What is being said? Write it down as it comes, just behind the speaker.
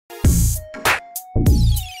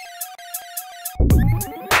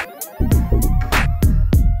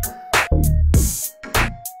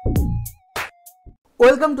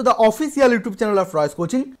Welcome to the official YouTube channel of Royce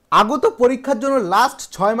coaching. আগত পরীক্ষার জন্য লাস্ট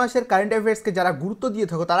 6 মাসের কারেন্ট অ্যাফেয়ার্সকে যারা গুরুত্ব দিয়ে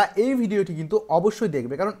থাকো তারা এই ভিডিওটি কিন্তু অবশ্যই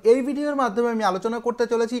দেখবে, কারণ এই ভিডিওর মাধ্যমে আমি আলোচনা করতে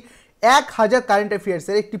চলেছি 1000 কারেন্ট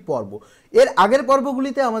অ্যাফেয়ার্সের একটি পর্ব। এর আগের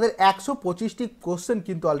পর্বগুলিতে আমাদের 125টি কোশ্চেন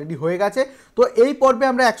কিন্তু অলরেডি হয়ে গেছে। তো এই পর্বে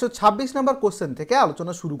আমরা 126 নম্বর কোশ্চেন থেকে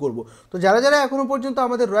আলোচনা শুরু করব। তো যারা যারা এখনও পর্যন্ত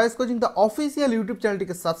আমাদের রয়েস কোচিং দ্য অফিসিয়াল ইউটিউব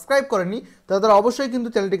চ্যানেলটিকে সাবস্ক্রাইব করেননি তারা অবশ্যই কিন্তু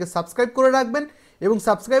চ্যানেলটিকে সাবস্ক্রাইব করে রাখবেন এবং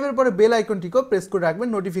সাবস্ক্রাইবের পরে বেল আইকনটিকেও প্রেস করে রাখবেন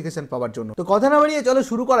নোটিফিকেশন পাওয়ার জন্য। তো কথা না বাড়িয়ে চলো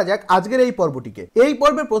শুরু করা যাক আজকের এই পর্বটিকে। এই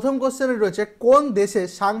পর্বের প্রথম কোশ্চেনে রয়েছে, কোন দেশে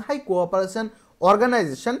সাংহাই কোঅপারেশন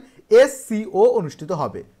অর্গানাইজেশন SCO অনুষ্ঠিত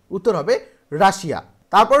হবে? উত্তর হবে রাশিয়া।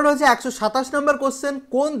 তারপরে রয়েছে 127 নম্বর কোশ্চেন,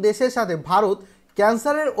 কোন দেশের সাথে ভারত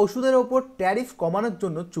ক্যান্সারের ওষুধের ওপর ট্যারিফ কমানোর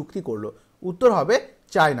জন্য চুক্তি করলো? উত্তর হবে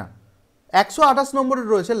চায়না। 128 নম্বরে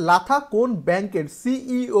রয়েছে, লাথা কোন ব্যাংকের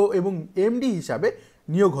CEO এবং MD হিসাবে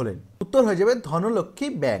নিয়োগ হলেন? উত্তর হয়ে যাবে ধনলক্ষ্মী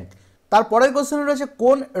ব্যাংক। তারপরের কোশ্চেনে রয়েছে,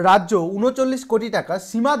 কোন রাজ্য 39 কোটি টাকা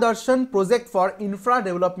সীমা দর্শন প্রজেক্ট ফর ইনফ্রা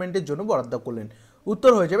ডেভেলপমেন্টের জন্য বরাদ্দ করলেন?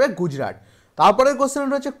 উত্তর হয়ে যাবে গুজরাট। তারপরের কোশ্চেনে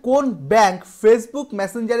রয়েছে, কোন ব্যাংক ফেসবুক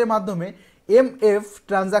মেসেঞ্জারের মাধ্যমে MF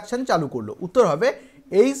ট্রানজাকশন চালু করলো? উত্তর হবে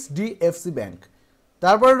HDFC ব্যাংক।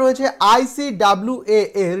 তারপরে রয়েছে, ICWA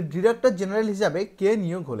এর ডিরেক্টর জেনারেল হিসাবে কে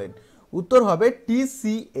নিয়োগ হলেন? উত্তর হবে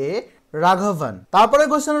TCA রাঘবন। তারপরে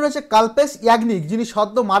কোশ্চেন রয়েছে, কাল্পেশ ইয়াগনিক যিনি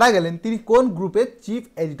সদ্য মারা গেলেন তিনি কোন গ্রুপের চিফ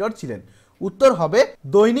এডিটর ছিলেন? উত্তর হবে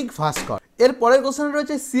দৈনিক ভাস্কর। এর পরের কোশ্চেন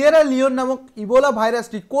রয়েছে, সিয়েরা লিওন নামক ইবোলা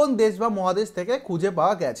ভাইরাসটি কোন দেশ বা মহাদেশ থেকে খুঁজে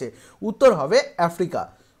পাওয়া গেছে? উত্তর হবে আফ্রিকা।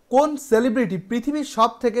 কোন সেলিব্রিটি পৃথিবীর সব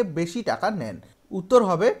থেকে বেশি টাকা নেন? উত্তর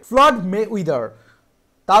হবে ফ্লয়েড মেউইদার।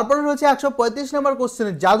 তারপরে রয়েছে 135 নম্বর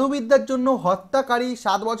কোশ্চেনে, জাদুবিদ্যার জন্য হত্যাকারী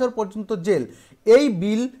 7 বছর পর্যন্ত জেল, এই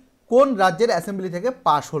বিল কোন রাজ্যের অ্যাসেম্বলি থেকে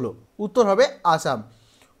পাশ হলো? উত্তর হবে আসাম।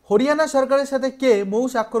 হরিয়ানা সরকারের সাথে কে মৌ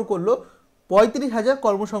স্বাক্ষর করলো 35,000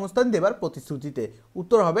 কর্মসংস্থান দেবার প্রতিশ্রুতিতে?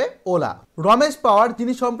 উত্তর হবে ওলা। রমেশ পাওয়ার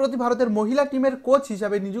যিনি সম্প্রতি ভারতের মহিলা টিমের কোচ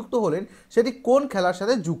হিসাবে নিযুক্ত হলেন সেটি কোন খেলার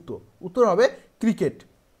সাথে যুক্ত? উত্তর হবে ক্রিকেট।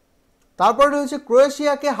 তারপরে রয়েছে,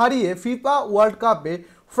 ক্রোয়েশিয়াকে হারিয়ে ফিফা ওয়ার্ল্ড কাপে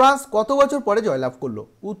ফ্রান্স কত বছর পরে জয়লাভ করলো?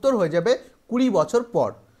 উত্তর হয়ে যাবে 20 বছর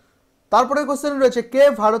পর। তারপরে কোশ্চেন রয়েছে, কে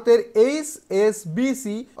ভারতের HSBC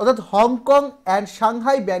অর্থাৎ Hong Kong and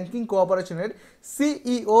Shanghai banking কোঅপারেশনের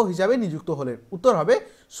CEO হিসাবে নিযুক্ত হলেন? উত্তর হবে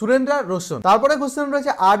সুরেন্দ্র রোশন। তারপরে কোশ্চেন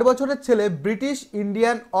রয়েছে, 8 বছরের ছেলে British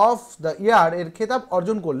Indian of the year এর খেতাব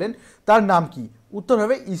অর্জন করলেন, তার নাম কি? উত্তর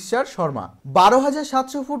হবে ঈশ্বর শর্মা।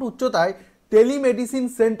 12,700 ফুট উচ্চতায় টেলিমেডিসিন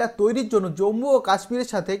সেন্টার তৈরির জন্য জম্মু ও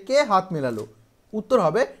কাশ্মীরের সাথে কে হাত মেলালো? উত্তর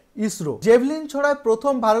হবে ইসরো। জেভলিন ছড়ায়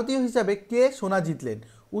প্রথম ভারতীয় হিসাবে কে সোনা জিতলেন?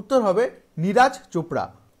 উত্তর হবে নীরাজ চোপড়া।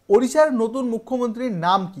 ওড়িশার নতুন মুখ্যমন্ত্রীর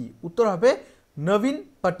নাম কি? উত্তর হবে নবীন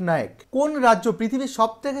পটনায়ক। কোন রাজ্য পৃথিবীর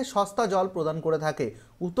সব থেকে সস্তা জল প্রদান করে থাকে?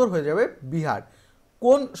 উত্তর হয়ে যাবে বিহার।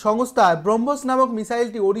 কোন সংস্থা ব্রহ্মস নামক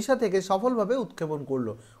মিসাইলটি ওড়িশা থেকে সফলভাবে উৎক্ষেপণ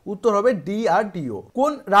করলো? উত্তর হবে DRDO।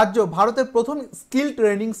 কোন রাজ্য ভারতের প্রথম স্কিল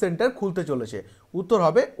ট্রেনিং সেন্টার খুলতে চলেছে? উত্তর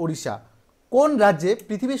হবে ওড়িশা। কোন রাজ্যে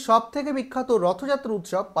পৃথিবীর সব থেকে বিখ্যাত রথযাত্রা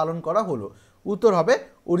উৎসব পালন করা হলো? উত্তর হবে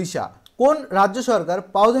ওড়িশা। কোন রাজ্য সরকার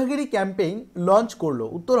পাউধাগিরি ক্যাম্পেইন লঞ্চ করলো?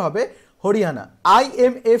 উত্তর হবে হরিয়ানা।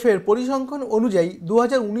 IMF এর পরিসংখ্যান অনুযায়ী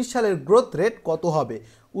 2019 সালের গ্রোথ রেট কত হবে?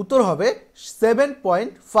 উত্তর হবে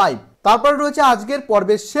 7.5। তারপর রয়েছে আজকের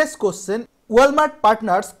পর্বের শেষ কোশ্চেন, ওয়ালমার্ট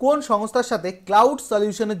পার্টনার্স কোন সংস্থার সাথে ক্লাউড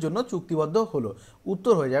সলিউশনের জন্য চুক্তিবদ্ধ হলো?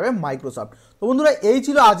 উত্তর হয়ে যাবে মাইক্রোসফট। তো বন্ধুরা, এই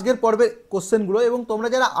ছিল আজকের পর্বের কোশ্চেনগুলো, এবং তোমরা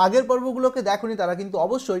যারা আগের পর্বগুলোকে দেখোনি তারা কিন্তু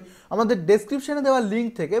অবশ্যই আমাদের ডেসক্রিপশনে দেওয়া লিঙ্ক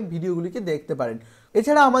থেকে ভিডিওগুলিকে দেখতে পারেন।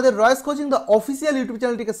 এছাড়া আমাদের রয়েস কোচিং দ্য অফিসিয়াল ইউটিউব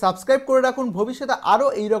চ্যানেলটিকে সাবস্ক্রাইব করে রাখুন ভবিষ্যতে আরও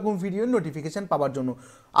এইরকম ভিডিওর নোটিফিকেশন পাওয়ার জন্য।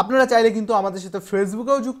 আপনারা চাইলে কিন্তু আমাদের সাথে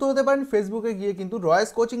ফেসবুকেও যুক্ত হতে পারেন। ফেসবুকে গিয়ে কিন্তু রয়েস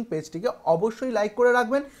কোচিং পেজটিকে অবশ্যই লাইক করে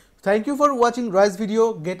রাখবেন। Thank you for watching Roy's video.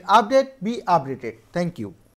 Get update, be updated. Thank you.